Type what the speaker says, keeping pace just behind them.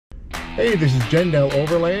Hey, this is Gendel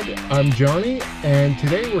Overland. I'm Johnny, and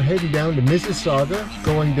today we're heading down to Mississauga,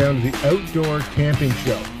 going down to the outdoor camping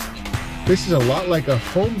show. This is a lot like a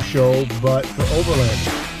home show, but for Overland.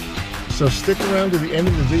 So stick around to the end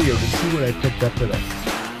of the video to see what I picked up today.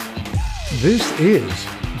 This is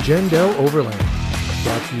Gendel Overland,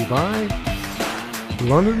 brought to you by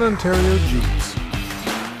London, Ontario Jeeps,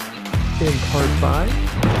 in part by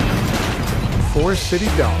Forest City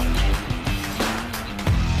Dollars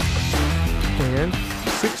and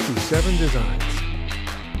 67 Designs.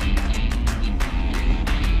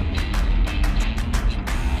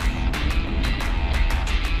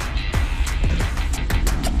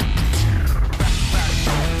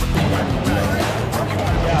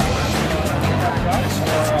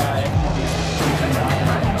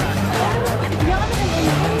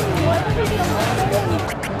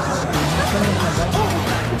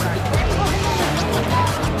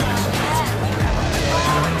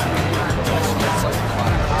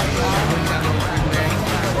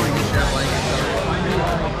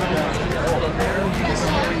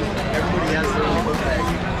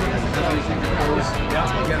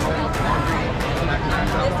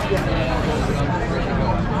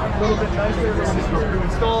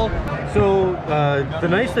 So the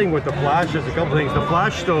nice thing with the Flash is a couple things. The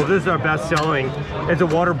Flash stove, this is our best selling. It's a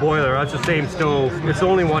water boiler. That's the same stove. It's the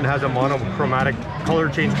only one that has a monochromatic color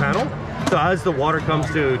change panel. So as the water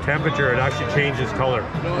comes to temperature, it actually changes color.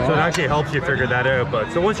 So it actually helps you figure that out.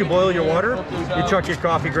 But so once you boil your water, you chuck your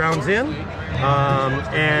coffee grounds in,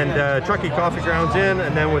 chuck your coffee grounds in,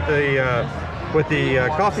 and then with the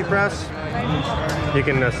coffee press, you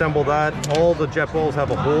can assemble that. All the jet bowls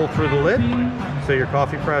have a hole through the lid, so your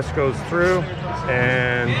coffee press goes through,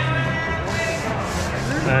 and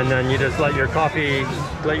then you just let your coffee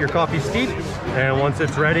steep. And once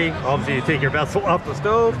it's ready, obviously you take your vessel off the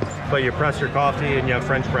stove, but you press your coffee and you have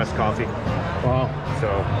French press coffee. Wow. So.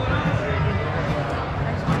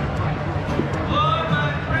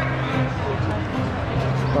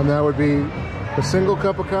 And that would be a single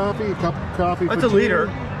cup of coffee, a cup of coffee. That's a liter.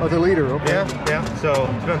 Oh, it's a liter, okay. Yeah. So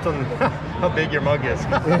depends on how big your mug is.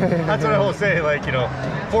 That's what I will say, like,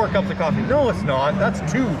 4 cups of coffee. No, it's not. That's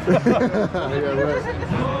 2. Yeah, right.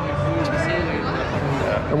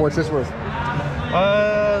 And what's this worth?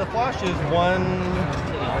 The Flash is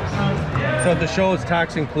so the show is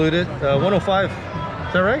tax included. 105. Is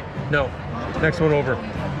that right? No. Next one over.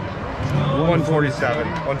 147.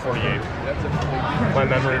 148. My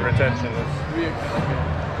memory retention is.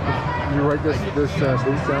 You write this booth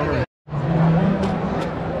down? Or?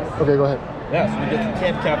 Okay, go ahead. Yeah, so we get the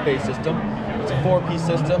Camp Cafe system. It's a 4-piece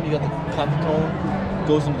system. You got the coffee cone,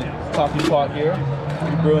 goes into the coffee pot here.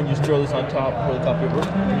 You brew and you just throw this on top, pour the coffee over.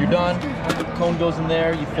 When you're done, the cone goes in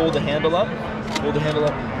there, you fold the handle up,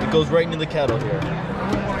 it goes right into the kettle here.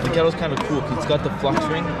 The kettle's kind of cool because it's got the flux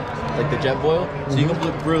ring, like the jet boil. So you can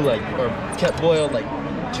brew boil like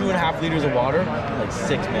 2.5 liters of water in like 6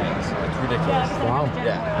 minutes. It's ridiculous. Wow.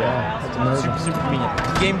 Yeah. That's amazing. Super convenient.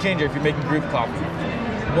 Game changer if you're making group coffee.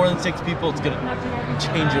 More than 6 people, it's gonna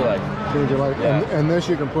change your life. Change your life. Yeah. And this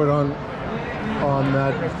you can put on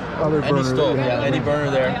that other burner. Any stove, any burner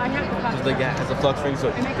there. Just like it has a flux ring, so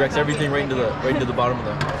it directs everything right into the bottom of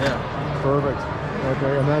the. Yeah. Perfect.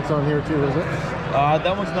 Okay, and that's on here too, is it?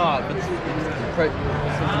 That one's not, but some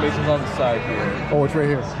information's on the side here. Oh, it's right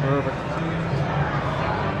here. Perfect.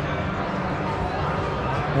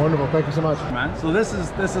 Wonderful. Thank you so much. So this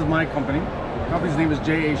is my company. The company's name is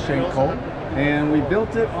J.A. Shackle, and we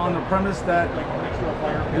built it on the premise that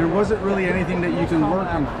there wasn't really anything that you can work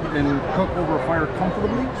and cook over a fire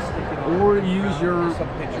comfortably, or use your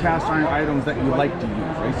cast iron items that you like to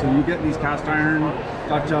use, right? So you get these cast iron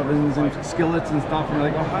Dutch ovens and skillets and stuff, and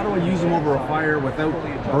you're like, oh, how do I use them over a fire without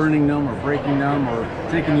burning them or breaking them or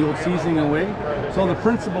taking the old seasoning away? So the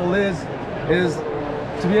principle is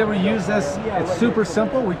to be able to use this, it's super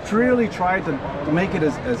simple. We really tried to make it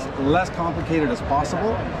as less complicated as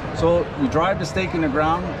possible. So you drive the stake in the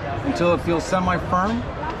ground until it feels semi-firm,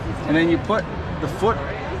 and then you put the foot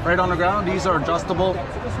right on the ground. These are adjustable,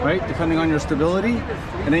 right, depending on your stability,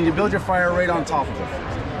 and then you build your fire right on top of it.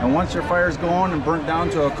 And once your fire's going and burnt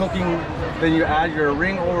down to a cooking, then you add your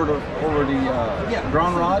ring over the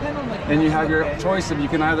ground rod, and you have your choice of, you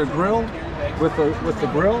can either grill with the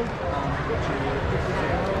grill.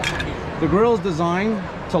 The grill is designed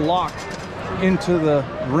to lock into the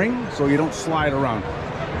ring so you don't slide around.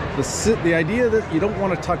 The idea that you don't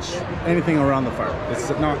want to touch anything around the fire.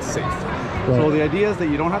 It's not safe. Right. So the idea is that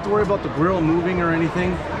you don't have to worry about the grill moving or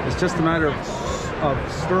anything. It's just a matter of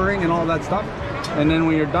stirring and all that stuff. And then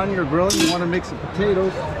when you're done your grilling, you want to make some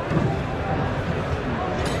potatoes.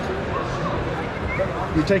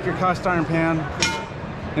 you take your cast iron pan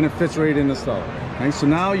and it fits right in the stove. Okay, so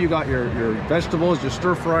now you got your vegetables, your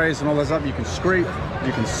stir fries and all that stuff. You can scrape,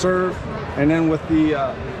 you can serve, and then with the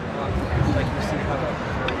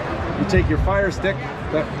you take your fire stick.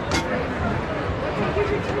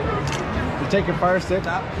 You take your fire stick,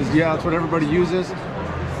 because yeah, that's what everybody uses.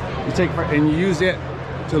 You take and you use it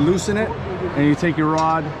to loosen it, and you take your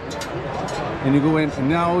rod and you go in, and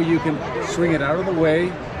now you can swing it out of the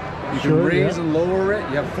way. You can raise and lower it.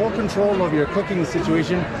 You have full control of your cooking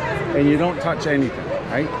situation, and you don't touch anything,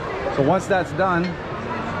 right? So once that's done,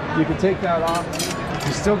 you can take that off.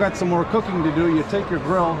 You still got some more cooking to do. You take your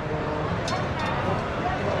grill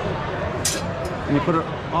and you put it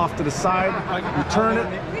off to the side. You turn it.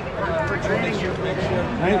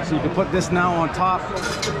 Right, so you can put this now on top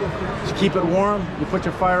to keep it warm. You put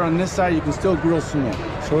your fire on this side, you can still grill some more.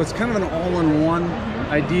 So it's kind of an all-in-one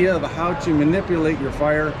idea of how to manipulate your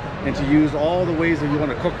fire and to use all the ways that you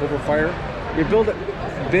want to cook over fire. You build it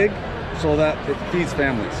big so that it feeds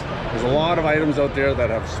families. There's a lot of items out there that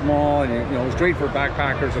have small, and you know, it's great for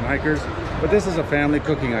backpackers and hikers, but this is a family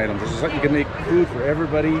cooking item. This is like you can make food for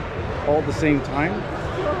everybody all at the same time.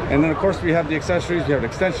 And then of course we have the accessories. We have an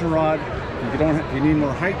extension rod. If you need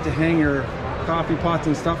more height to hang your coffee pots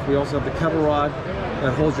and stuff, we also have the kettle rod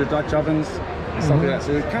that holds your Dutch ovens and stuff like that.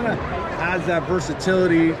 So it kind of adds that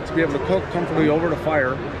versatility to be able to cook comfortably over the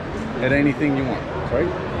fire at anything you want, right?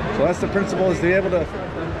 So that's the principle, is to be able to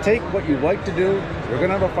take what you like to do. You're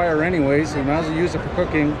gonna have a fire anyway, so you might as well use it for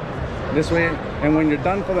cooking this way. And when you're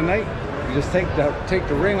done for the night, you just take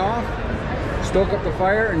the ring off, stoke up the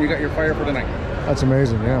fire, and you got your fire for the night. That's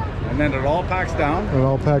amazing, yeah. And then it all packs down. It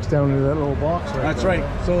all packs down into that little box. That's right.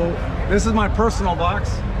 So this is my personal box.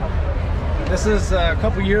 This is a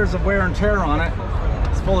couple years of wear and tear on it.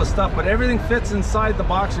 It's full of stuff, but everything fits inside the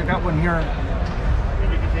box. You got one here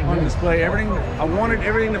on display. I wanted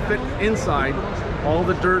everything to fit inside. All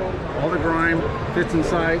the dirt, all the grime fits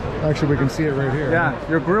inside. Actually, we can see it right here. Yeah,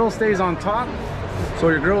 your grill stays on top. So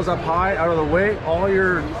your grill's up high, out of the way. All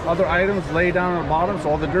your other items lay down at the bottom, so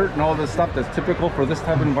all the dirt and all the stuff that's typical for this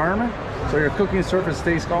type of environment. So your cooking surface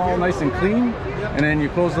stays all nice and clean. And then you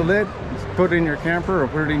close the lid, put it in your camper or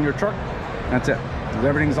put it in your truck. That's it.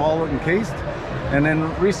 Everything's all encased. And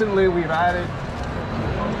then recently we've added,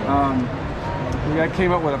 we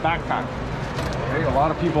came up with a backpack. Okay, a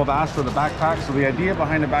lot of people have asked for the backpack. So the idea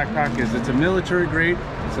behind the backpack is it's a military grade.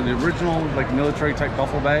 It's an original like military type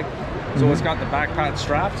duffel bag. So it's got the backpack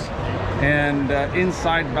straps, and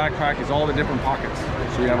inside the backpack is all the different pockets.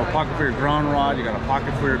 So you have a pocket for your ground rod, you got a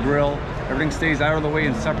pocket for your grill. Everything stays out of the way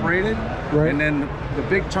and separated. Right. And then the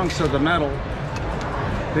big chunks of the metal,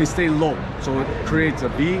 they stay low. So it creates a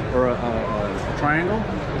V or a triangle.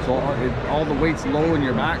 So all the weight's low in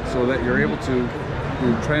your back so that you're able to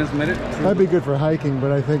transmit it. That'd be good for hiking,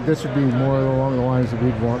 but I think this would be more along the lines that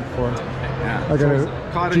we'd want for like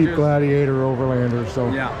a Jeep Gladiator Overlander.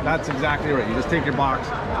 So yeah, that's exactly right. You just take your box,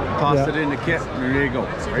 toss it in the kit, and there you go.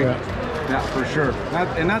 Right? Yeah, for sure.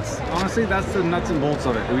 And that's honestly, that's the nuts and bolts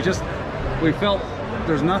of it. We felt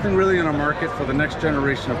there's nothing really in our market for the next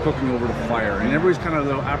generation of cooking over the fire, and everybody's kind of a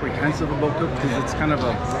little apprehensive about cooking because it's kind of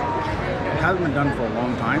it hasn't been done for a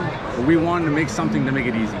long time. But we wanted to make something to make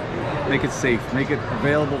it easy, make it safe, make it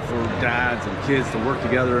available for dads and kids to work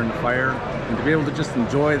together in the fire and to be able to just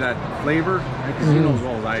enjoy that flavor. Because you know as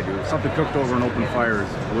well as I do, something cooked over an open fire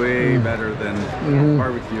is way better than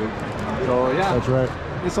barbecue. So yeah, that's right.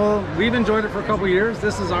 And so we've enjoyed it for a couple years.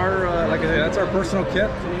 This is our, like I said, that's our personal kit,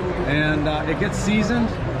 and it gets seasoned.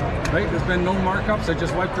 Right, there's been no markups. I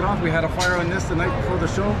just wiped it off. We had a fire on this the night before the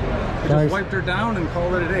show. We just wiped her down and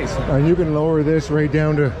called it a day. So. And you can lower this right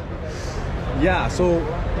down to. Yeah, so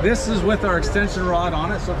this is with our extension rod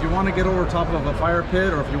on it. So if you want to get over top of a fire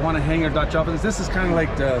pit, or if you want to hang your Dutch ovens, this is kind of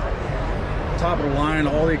like the top of the line,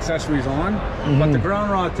 all the accessories on. But the ground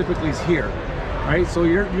rod typically is here, right? So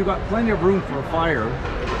you got plenty of room for a fire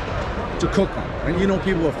to cook on. And you know,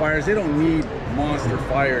 people with fires, they don't need monster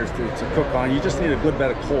fires to cook on. You just need a good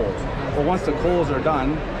bed of coals. But once the coals are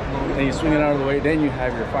done and you swing it out of the way, then you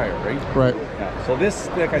have your fire, right? Right. Yeah. So this,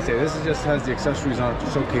 like I say, this just has the accessories on it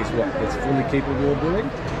to showcase what it's fully capable of doing.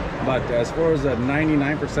 But as far as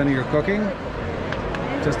 99% of your cooking,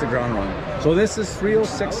 just the ground rod. So this is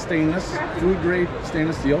 306 stainless, food grade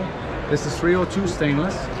stainless steel. This is 302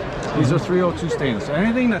 stainless. These are 302 stainless. So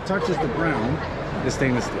anything that touches the ground is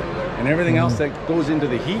stainless steel. And everything else that goes into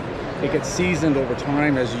the heat, it gets seasoned over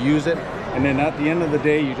time as you use it. And then at the end of the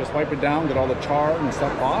day, you just wipe it down, get all the char and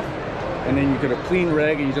stuff off. And then you get a clean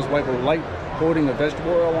rag and you just wipe a light coating of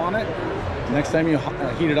vegetable oil on it. Next time you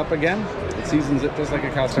heat it up again, it seasons it just like a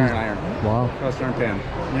cast iron iron. Wow. Cast iron pan.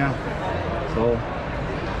 Yeah. So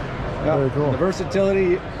Yeah. Very cool. The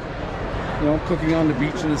versatility, you know, cooking on the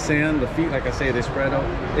beach in the sand, the feet, like I say, they spread out.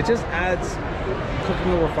 It just adds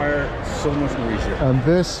cooking over fire so much more easier. And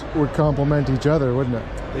this would complement each other, wouldn't it?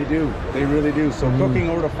 They do. They really do. So cooking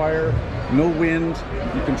over the fire, no wind,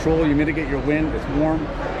 you control, you mitigate your wind, it's warm.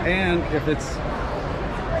 And if it's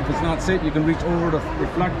not safe, you can reach over the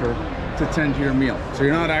reflector to tend to your meal. So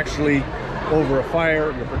you're not actually over a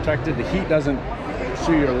fire, you're protected. The heat doesn't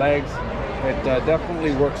shoot your legs. It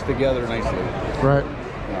definitely works together nicely. Right.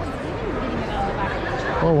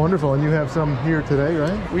 Oh, wonderful. And you have some here today,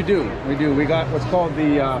 right? We do. We got what's called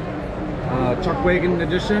the Chuck Wagon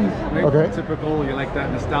edition. Right? Okay. Typical, you like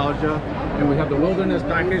that nostalgia. And we have the Wilderness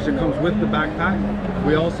package that comes with the backpack.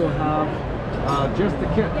 We also have just the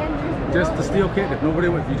kit, just the steel kit. If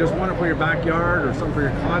you just want it for your backyard or something for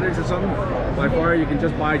your cottage or something, by far you can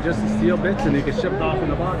just buy just the steel bits and they get shipped off in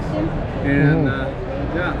the box. And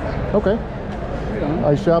yeah. Okay. Yeah.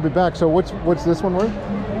 I shall be back. So what's this one worth?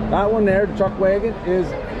 That one there, the Chuck Wagon, is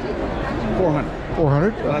 400.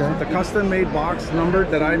 400. So that's with the custom made box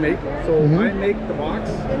numbered that I make. So I make the box.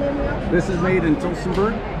 This is made in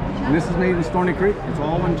Tillsonburg, and this is made in Stony Creek. It's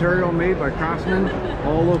all Ontario made by craftsmen,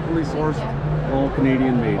 all locally sourced, all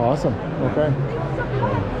Canadian made. Awesome. Okay.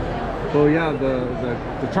 So yeah,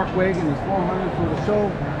 the Chuck Wagon is 400 for the show.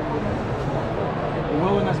 The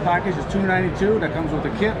Wilderness package is 292. That comes with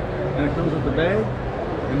the kit and it comes with the bag.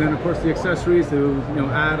 And then of course the accessories to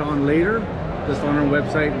add on later, just on our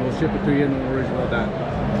website, and we'll ship it to you. No worries about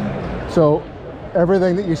that. So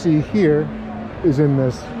everything that you see here is in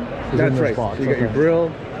this. That's right. Box. So you get your grill,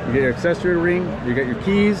 you get your accessory ring, you get your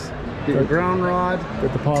keys, you get your ground rod,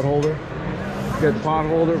 get the pot holder. You get the pot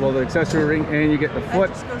holder, well the accessory ring, and you get the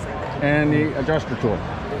foot and the adjuster tool.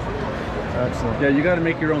 Excellent. Yeah, you got to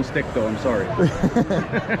make your own stick though. I'm sorry.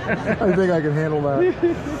 I think I can handle that.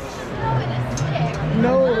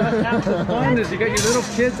 No, that's half the fun is you got your little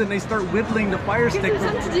kids and they start whittling the fire stick. There's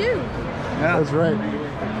something to do. Yeah, that's right.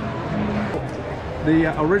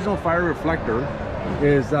 The original fire reflector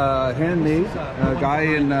is handmade. A guy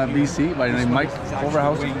in BC by the name of Mike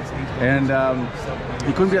Overhouse, and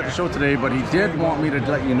he couldn't be at the show today, but he did want me to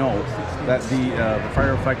let you know that the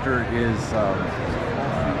fire reflector is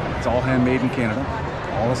it's all handmade in Canada,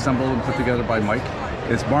 all assembled and put together by Mike.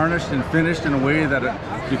 It's varnished and finished in a way that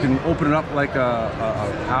you can open it up like a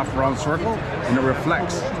half round circle, and it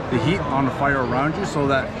reflects the heat on the fire around you, so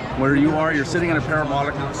that where you are, you're sitting in a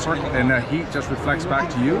parabolic circle and the heat just reflects back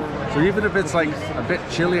to you. So even if it's like a bit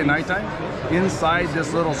chilly at nighttime, inside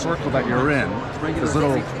this little circle that you're in, this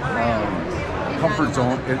little comfort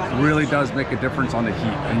zone, it really does make a difference on the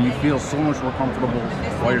heat, and you feel so much more comfortable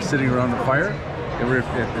while you're sitting around the fire. It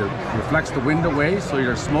reflects the wind away, so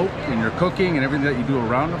your smoke and your cooking and everything that you do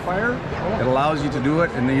around the fire, it allows you to do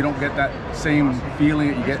it, and then you don't get that same feeling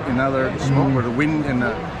that you get in other smoke where the wind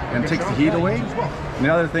and takes the heat away. And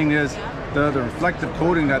the other thing is the reflective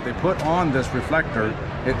coating that they put on this reflector,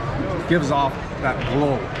 it gives off that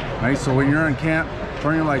glow, right? So when you're in camp,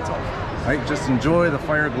 turn your lights off. Right, just enjoy the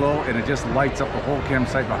fire glow, and it just lights up the whole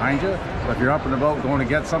campsite behind you. So if you're up and about going to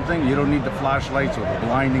get something, you don't need the flashlights or the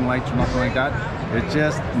blinding lights or nothing like that. It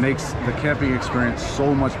just makes the camping experience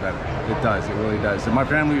so much better. It does, it really does. And my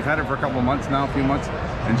family, we've had it for a couple of months now, a few months,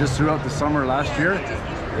 and just throughout the summer last year,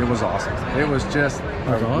 it was awesome. It was just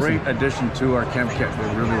a great addition to our camp kit.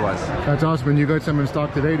 It really was. That's awesome. And you got some in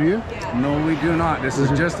stock today, do you? No, we do not. This is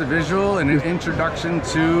just a visual and an introduction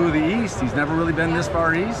to the East. He's never really been this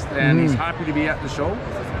far east, and he's happy to be at the show.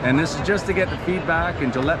 And this is just to get the feedback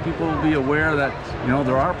and to let people be aware that,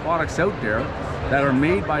 there are products out there that are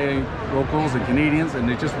made by locals and Canadians, and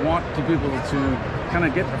they just want people to kind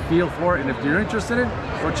of get a feel for it. And if you're interested in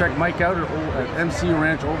it, go check Mike out at MC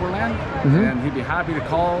Ranch Overland, and he'd be happy to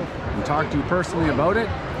call and talk to you personally about it,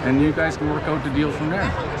 and you guys can work out the deals from there.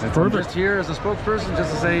 So I'm just here as a spokesperson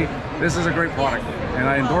just to say this is a great product, and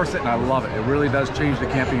I endorse it and I love it. It really does change the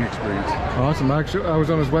camping experience. Awesome. Actually, I was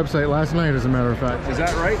on his website last night, as a matter of fact. Is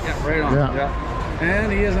that right? Yeah, right on. Yeah.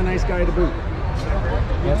 And he is a nice guy to boot.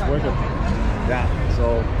 That's wicked. Yeah.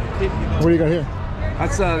 So what do you got here?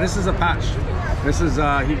 That's this is a patch. This is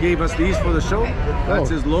he gave us these for the show. That's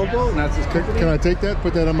his logo, and that's his company. Can I take that?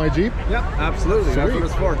 Put that on my Jeep? Yep, absolutely. Sweet. That's what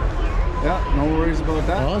it's for. Yeah, no worries about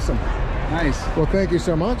that. Awesome. Nice. Well, thank you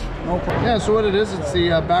so much. No problem. Yeah, so what it is, it's the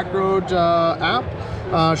Backroad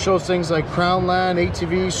app. Shows things like Crownland,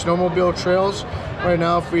 ATV, snowmobile trails. Right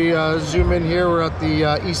now, if we zoom in here, we're at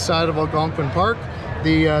the east side of Algonquin Park.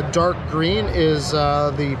 The dark green is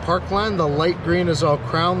the parkland. The light green is all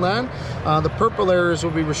Crownland. The purple areas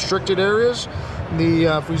will be restricted areas.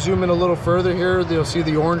 If we zoom in a little further here, you'll see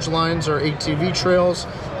the orange lines are ATV trails.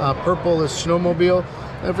 Purple is snowmobile.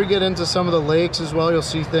 If we get into some of the lakes as well, you'll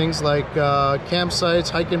see things like campsites,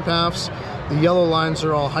 hiking paths. The yellow lines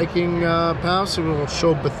are all hiking paths, so we will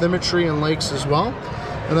show bathymetry in lakes as well.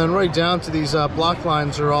 And then right down to these black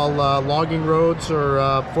lines are all logging roads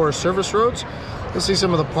or forest service roads. You'll see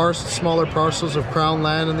some of the smaller parcels of crown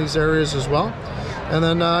land in these areas as well. And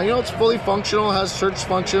then, you know, it's fully functional, has search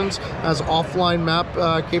functions, has offline map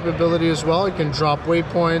capability as well. You can drop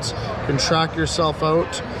waypoints, you can track yourself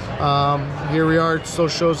out. Here we are, it still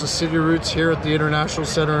shows the city routes here at the International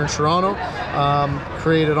Center in Toronto.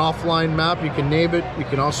 Create an offline map, you can name it. You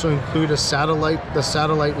can also include the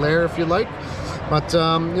satellite layer if you like. But, you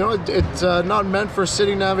know, it's not meant for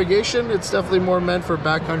city navigation. It's definitely more meant for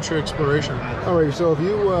backcountry exploration. All right, so if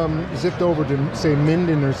you zipped over to, say,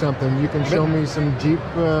 Minden or something, you can show me some Jeep...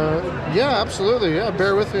 Yeah, absolutely. Yeah,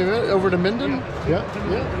 bear with me a minute. Over to Minden?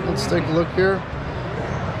 Yeah. Let's take a look here.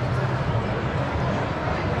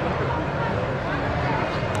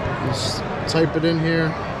 Just type it in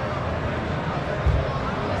here.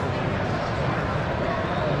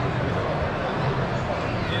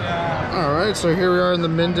 Alright, so here we are in the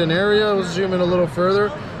Minden area. We'll zoom in a little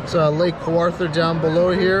further. It's Lake Kawartha down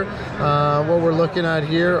below here. What we're looking at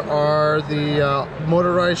here are the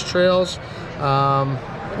motorized trails.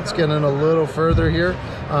 Let's get in a little further here.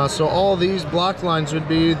 So all these block lines would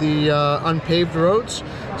be the unpaved roads.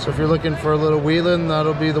 So if you're looking for a little wheeling,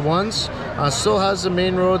 that'll be the ones. Still has the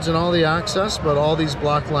main roads and all the access, but all these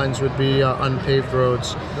block lines would be unpaved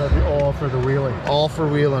roads. That'd be all for the wheeling. All for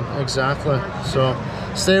wheeling, exactly. So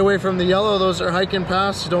stay away from the yellow. Those are hiking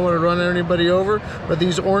paths. You don't want to run anybody over. But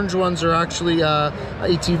these orange ones are actually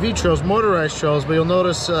ATV trails, motorized trails. But you'll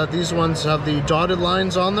notice these ones have the dotted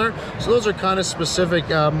lines on there. So those are kind of specific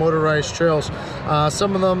motorized trails.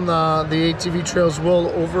 Some of them, the ATV trails will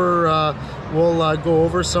go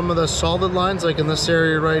over some of the solid lines, like in this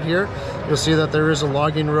area right here. You'll see that there is a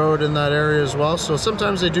logging road in that area as well. So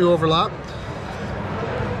sometimes they do overlap.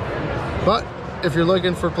 But if you're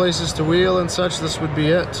looking for places to wheel and such, this would be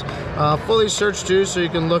it. Fully searched too, so you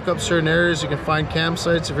can look up certain areas. You can find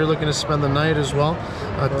campsites if you're looking to spend the night as well.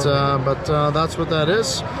 But that's what that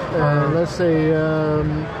is. Let's say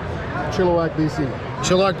Chilliwack, BC.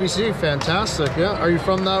 Chilliwack, BC, fantastic. Yeah, are you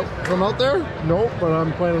from out there? No, but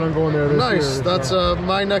I'm planning on going there this year. Nice. That's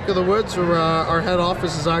my neck of the woods. Where our head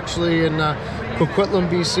office is actually in Coquitlam,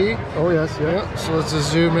 BC. Oh yes, yeah. So let's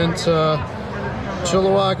just zoom into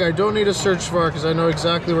Chilliwack. I don't need to search for her because I know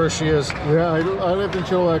exactly where she is. Yeah, I lived in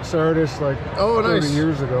Chilliwack, Sardis, like 30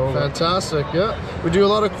 years ago. Fantastic, yeah. We do a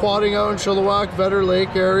lot of quadding out in Chilliwack, Vedder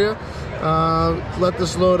Lake area. Let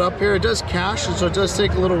this load up here. It does cache, so it does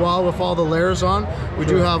take a little while with all the layers on. We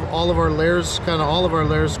do have all of our layers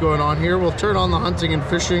going on here. We'll turn on the hunting and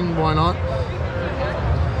fishing, why not?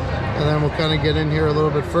 And then we'll kind of get in here a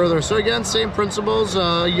little bit further. So again, same principles.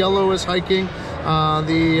 Yellow is hiking.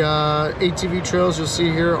 The ATV trails you'll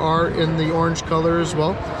see here are in the orange color as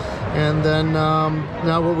well. And then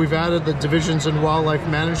now what we've added, the divisions and wildlife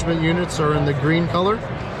management units are in the green color.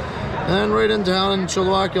 And right in down in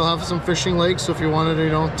Chilliwack, you'll have some fishing lakes. So if you wanted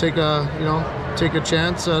to, take a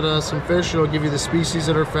chance at some fish, it'll give you the species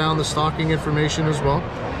that are found, the stocking information as well.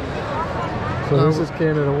 So this is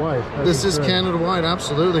Canada-wide. This is Canada-wide,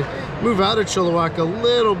 absolutely. Move out of Chilliwack a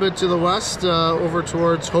little bit to the west, over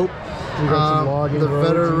towards Hope, the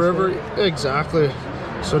Vedder River. Exactly.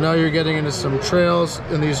 So now you're getting into some trails,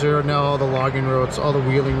 and these are now all the logging roads, all the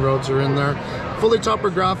wheeling roads are in there. Fully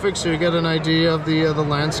topographic, so you get an idea of the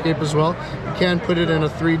landscape as well. You can put it in a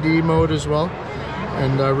 3D mode as well,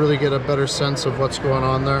 and really get a better sense of what's going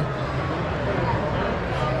on there.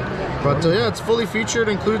 But yeah, it's fully featured,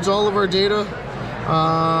 includes all of our data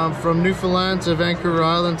from Newfoundland to Vancouver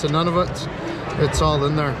Island to Nunavut. It's all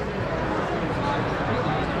in there.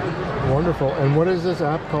 Wonderful. And what is this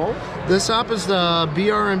app called? This app is the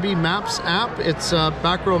BRMB Maps app. It's a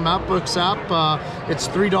Backrow Mapbooks app. It's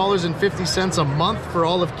 $3.50 a month for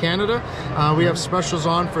all of Canada. We have specials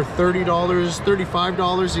on for $30,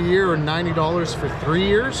 $35 a year, or $90 for 3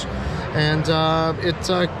 years. And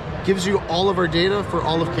it gives you all of our data for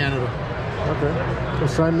all of Canada. Okay. So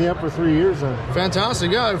sign me up for 3 years then.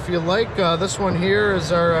 Fantastic. Yeah, if you like, this one here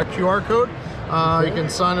is our QR code. You can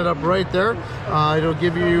sign it up right there. It'll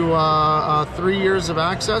give you 3 years of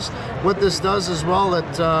access. What this does as well,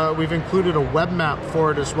 we've included a web map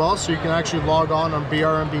for it as well, so you can actually log on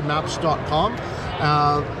brmbmaps.com,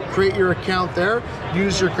 create your account there,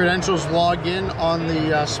 use your credentials, log in on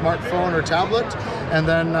the smartphone or tablet, and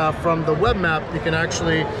then from the web map you can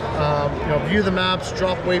actually view the maps,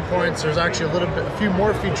 drop waypoints. There's actually a few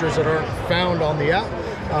more features that aren't found on the app.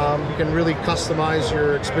 You can really customize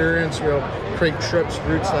your experience, create trips,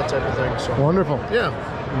 routes, that type of thing. So wonderful. Yeah.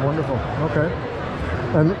 Wonderful. Okay.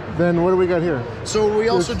 And then what do we got here? So we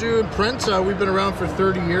also do in print. We've been around for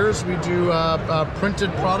 30 years. We do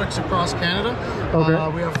printed products across Canada.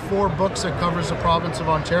 Okay. We have 4 books that covers the province of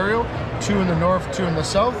Ontario, 2 in the north, 2 in the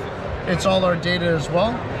south. It's all our data as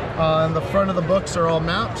well. In the front of the books are all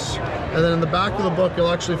maps. And then in the back of the book,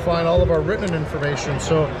 you'll actually find all of our written information.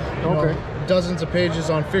 So, you know, dozens of pages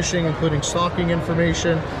on fishing, including stocking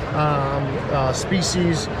information,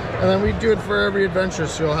 species, and then we do it for every adventure.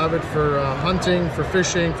 So you'll have it for hunting, for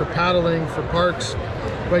fishing, for paddling, for parks,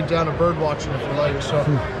 right down to bird watching if you like. So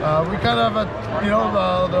we kind of have a, you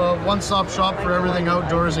know, the one-stop shop for everything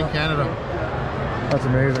outdoors in Canada. That's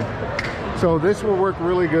amazing. So this will work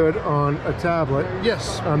really good on a tablet.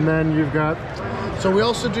 Yes. And then you've got... So we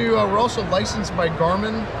also do, we're also licensed by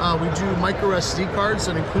Garmin. We do micro SD cards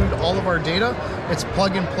that include all of our data. It's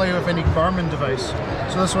plug and play with any Garmin device.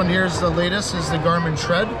 So this one here is the latest, is the Garmin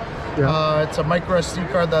Shred. Yeah. It's a micro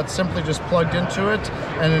SD card that's simply just plugged into it,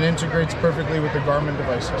 and it integrates perfectly with the Garmin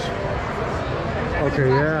devices. Okay,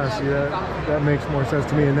 yeah, see that makes more sense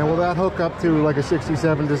to me. And then will that hook up to like a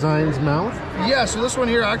 67 Designs mount? Yeah, so this one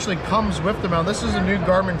here actually comes with the mount. This is a new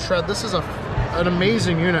Garmin Shred. This is an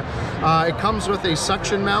amazing unit. It comes with a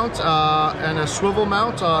suction mount and a swivel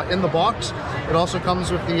mount in the box. It also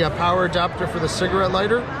comes with the power adapter for the cigarette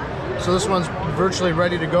lighter. So this one's virtually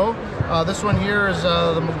ready to go. This one here is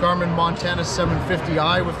the Garmin Montana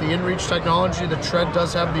 750i with the InReach technology. The Tread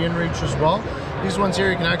does have the InReach as well. These ones here,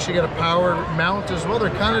 you can actually get a power mount as well. They're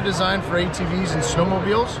kind of designed for ATVs and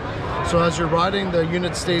snowmobiles. So as you're riding, the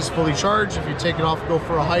unit stays fully charged. If you take it off, go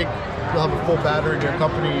for a hike, you'll have a full battery to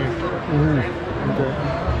accompany you.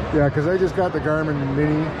 Okay. Yeah, because I just got the Garmin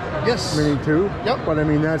Mini. Yes. Mini 2. Yep. But I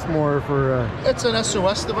mean, that's more for... It's an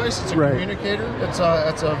SOS device. It's a communicator. It's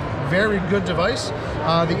a very good device.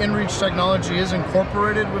 The InReach technology is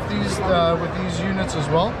incorporated with these units as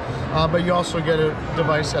well. But you also get a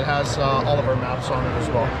device that has all of our maps on it as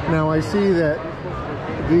well. Now I see that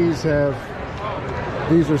these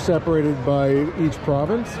are separated by each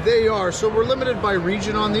province? They are. So we're limited by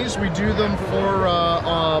region on these. We do them for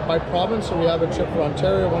by province. So we have a chip for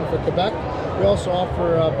Ontario, one for Quebec. We also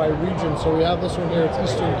offer by region. So we have this one here. It's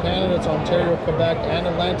Eastern Canada. It's Ontario, Quebec, and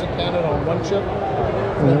Atlantic Canada on one chip.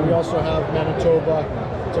 And then we also have Manitoba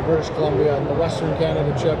to British Columbia and the Western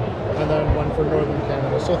Canada chip, and then one for Northern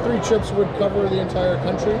Canada. So 3 chips would cover the entire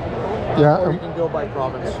country. Or you can go by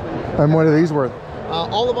province. And what are these worth?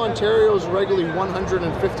 All of Ontario is regularly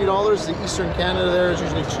 $150. The Eastern Canada there is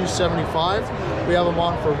usually $275. We have them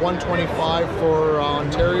on for $125 for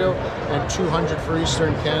Ontario and $200 for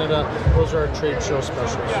Eastern Canada. Those are our trade show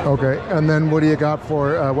specials. Okay, and then what do you got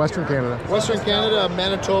for Western Canada? Western Canada,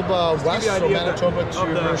 Manitoba West, so Manitoba to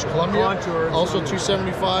British Columbia, also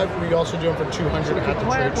 $275. We also do them for $200 at the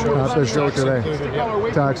trade show. At the show today. Included,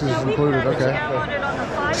 yeah. Taxes included, okay.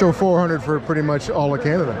 So $400 for pretty much all of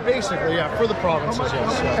Canada. Basically, yeah, for the provinces,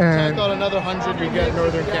 yes. Yeah. And tack on another $100, you get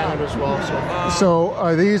Northern Canada as well. So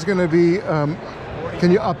are these going to be? Can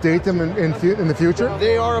you update them in the future?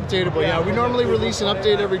 They are updatable, yeah. We normally release an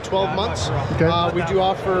update every 12 months. Okay. We do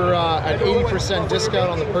offer an 80% discount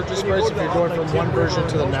on the purchase price if you're going from one version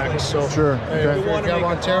to the next. So sure. If you have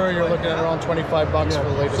Ontario, you're looking at around $25 for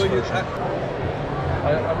the latest version.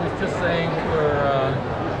 I was just saying,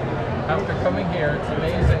 after coming here, it's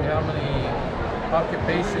amazing how many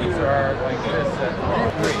occupations are like this at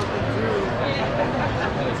free.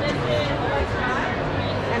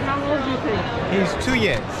 And how old do you think? He's 2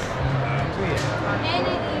 years. 2 years.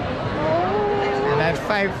 And that's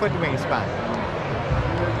 5 foot wingspan.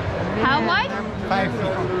 How wide? 5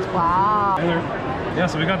 feet. Wow. Yeah,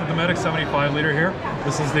 so we got the Dometic 75 liter here.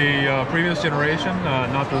 This is the previous generation,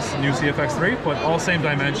 not this new CFX3, but all same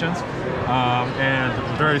dimensions and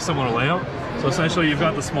very similar layout. So essentially you've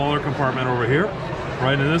got the smaller compartment over here,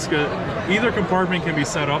 right? And this either compartment can be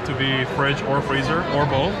set up to be fridge or freezer or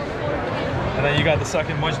both. And then you got the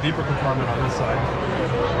second, much deeper compartment on this side,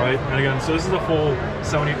 right? And again, so this is the full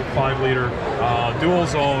 75 liter dual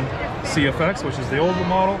zone CFX, which is the older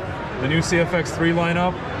model. The new CFX3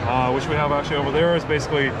 lineup, which we have actually over there, is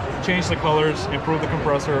basically change the colors, improve the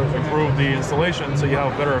compressor, improve the installation so you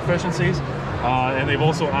have better efficiencies. And they've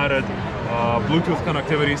also added Bluetooth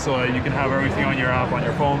connectivity so that you can have everything on your app on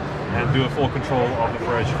your phone and do a full control of the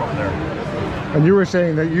fridge from there. And you were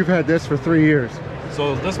saying that you've had this for 3 years.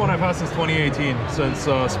 So this one I've had since 2018, since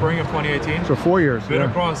spring of 2018. So 4 years. Been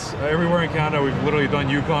across everywhere in Canada. We've literally done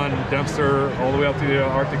Yukon, Dempster, all the way up to the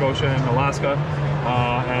Arctic Ocean, Alaska.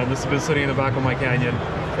 And this has been sitting in the back of my Canyon.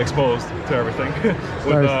 exposed to everything.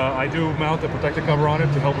 I do mount a protective cover on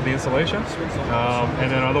it to help with the insulation,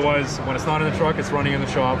 and then otherwise, when it's not in the truck, it's running in the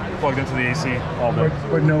shop, plugged into the AC all day.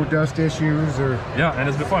 But no dust issues or? Yeah, and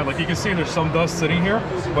it's been fine. Like you can see, there's some dust sitting here,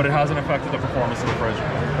 but it hasn't affected the performance of the fridge.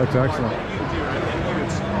 That's excellent.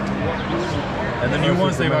 And the new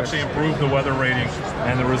ones, they've actually improved the weather rating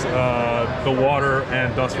and the water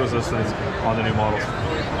and dust resistance on the new models.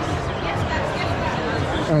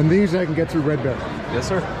 And these I can get through Red Bear. Yes,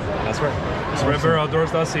 sir. That's right. It's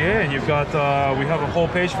redbearoutdoors.ca, and you've got we have a whole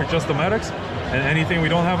page for just the medics, and anything we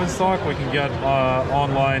don't have in stock, we can get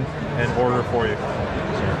online and order for you. So,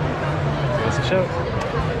 give us a shout.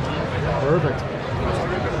 Perfect.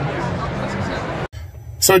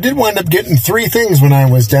 So I did wind up getting 3 things when I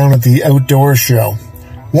was down at the outdoor show.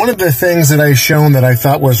 One of the things that I shown that I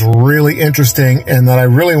thought was really interesting and that I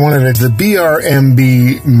really wanted is the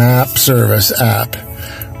BRMB map service app,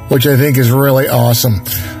 which I think is really awesome.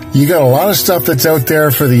 You got a lot of stuff that's out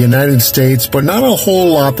there for the United States, but not a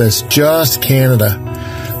whole lot that's just Canada.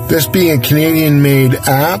 This being a Canadian-made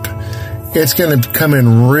app, it's going to come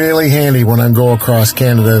in really handy when I go across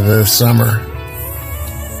Canada this summer.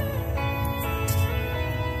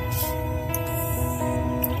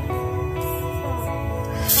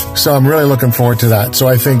 So I'm really looking forward to that. So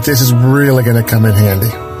I think this is really going to come in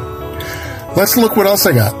handy. Let's look what else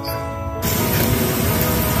I got.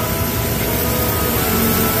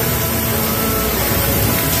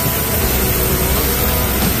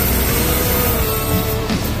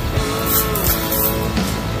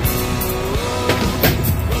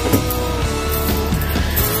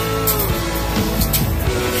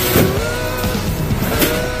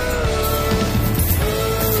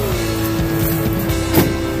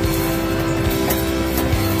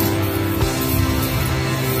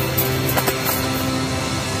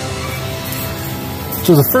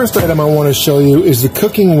 So the first item I want to show you is the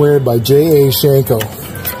cooking ware by J.A. Shanko.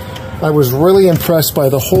 I was really impressed by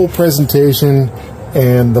the whole presentation,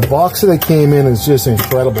 and the box that it came in is just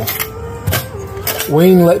incredible.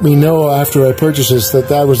 Wayne let me know after I purchased this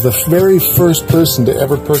that I was the very first person to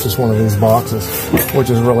ever purchase one of these boxes, which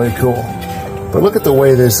is really cool. But look at the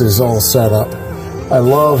way this is all set up. I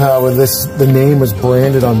love how the name is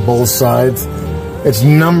branded on both sides. It's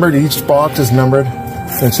numbered, each box is numbered.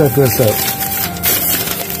 And check this out.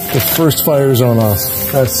 The first fire's on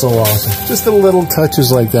us. That's so awesome. Just the little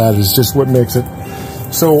touches like that is just what makes it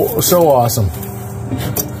so awesome.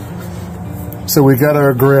 So we got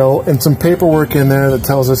our grill and some paperwork in there that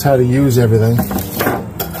tells us how to use everything.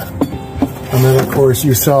 And then of course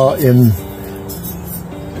you saw in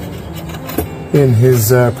his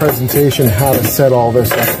presentation how to set all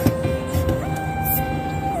this up.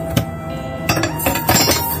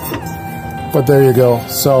 But there you go.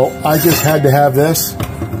 So I just had to have this.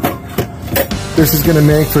 This is going to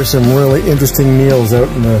make for some really interesting meals out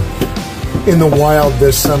in the wild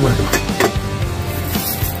this summer.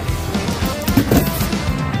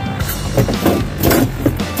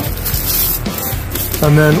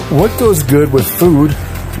 And then what goes good with food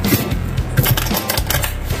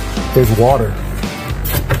is water.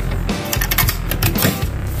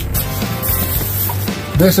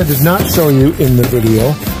 This I did not show you in the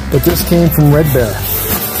video, but this came from Red Bear.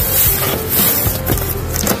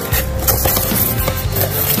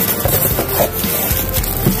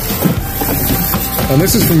 And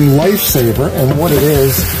this is from Lifesaver, and what it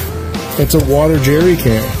is, it's a water jerry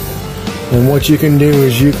can. And what you can do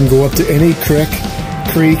is you can go up to any creek,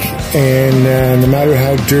 and no matter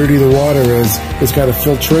how dirty the water is, it's got a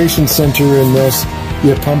filtration center in this.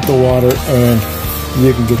 You pump the water, and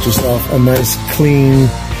you can get yourself a nice, clean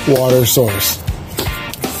water source.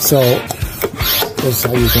 So, this is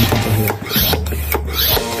how you can pump it here.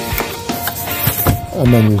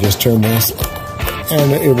 And then you just turn this,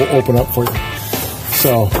 and it will open up for you.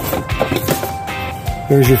 So,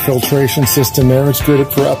 there's your filtration system there. It's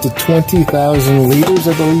good for up to 20,000 liters,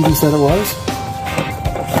 I believe he said it was.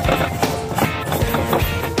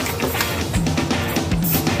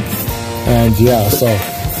 And yeah, so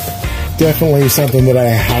definitely something that I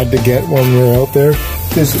had to get when we were out there.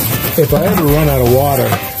 Because if I ever run out of water,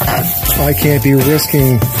 I can't be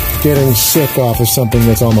risking getting sick off of something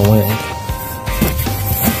that's on the land.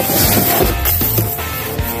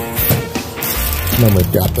 And then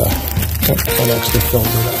we've got an extra filter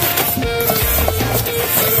there.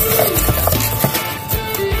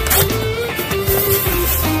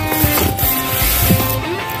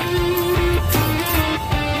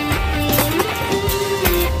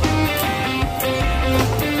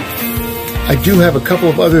 I do have a couple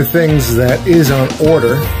of other things that is on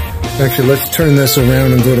order. Actually, let's turn this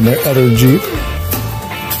around and go to my other Jeep.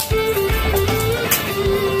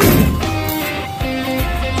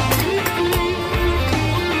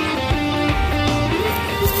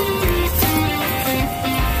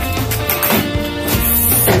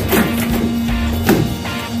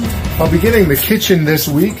 I'll be getting the kitchen this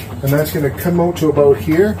week, and that's going to come out to about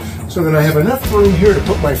here, so that I have enough room here to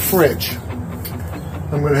put my fridge.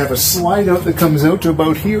 I'm going to have a slide out that comes out to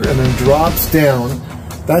about here and then drops down.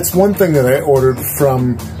 That's one thing that I ordered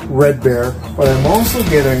from Red Bear, but I'm also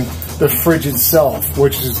getting the fridge itself,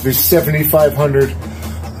 which is the 7500,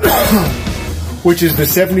 which is the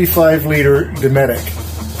 75-liter Dometic.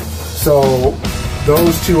 So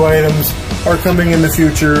those two items are coming in the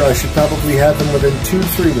future. I should probably have them within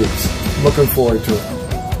 2-3 weeks. I'm looking forward to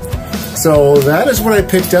it. So that is what I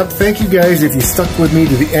picked up. Thank you guys if you stuck with me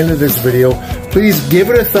to the end of this video. Please give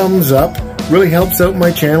it a thumbs up. Really helps out my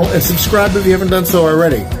channel. And subscribe if you haven't done so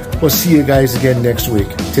already. We'll see you guys again next week.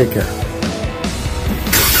 Take care.